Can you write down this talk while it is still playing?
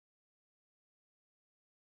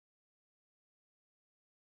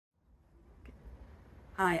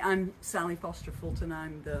Hi, I'm Sally Foster-Fulton.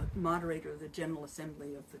 I'm the moderator of the General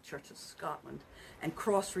Assembly of the Church of Scotland, and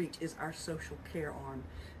CrossReach is our social care arm.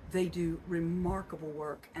 They do remarkable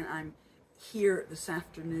work, and I'm here this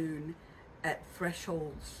afternoon at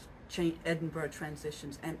Thresholds Edinburgh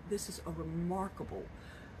Transitions, and this is a remarkable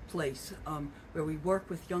place where we work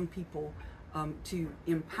with young people to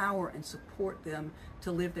empower and support them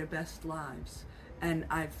to live their best lives. And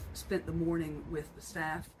I've spent the morning with the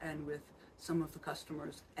staff and with some of the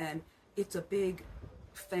customers, and it's a big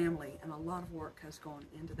family, and a lot of work has gone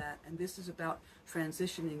into that. And this is about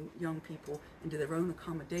transitioning young people into their own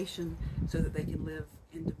accommodation so that they can live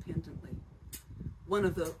independently. One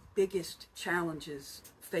of the biggest challenges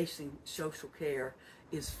facing social care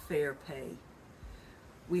is fair pay.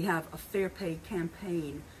 We have a fair pay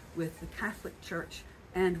campaign with the Catholic Church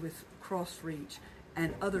and with CrossReach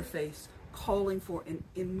and other faiths calling for an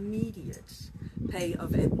immediate pay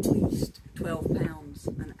of at least £12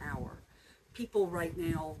 an hour. People right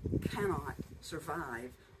now cannot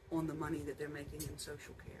survive on the money that they're making in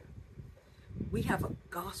social care. We have a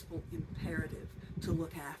gospel imperative to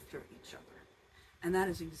look after each other. And that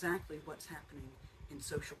is exactly what's happening in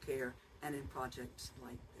social care and in projects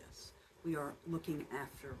like this. We are looking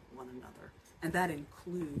after one another, and that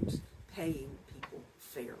includes paying people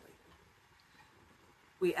fairly.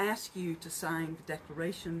 We ask you to sign the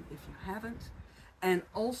declaration if you haven't, and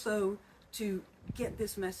also to get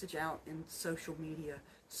this message out in social media.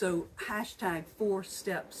 So hashtag 4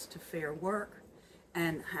 steps to fair work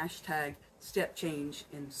and hashtag step change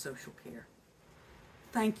in social care.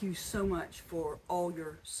 Thank you so much for all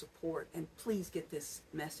your support, and please get this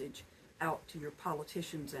message out to your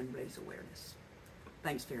politicians and raise awareness.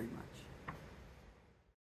 Thanks very much.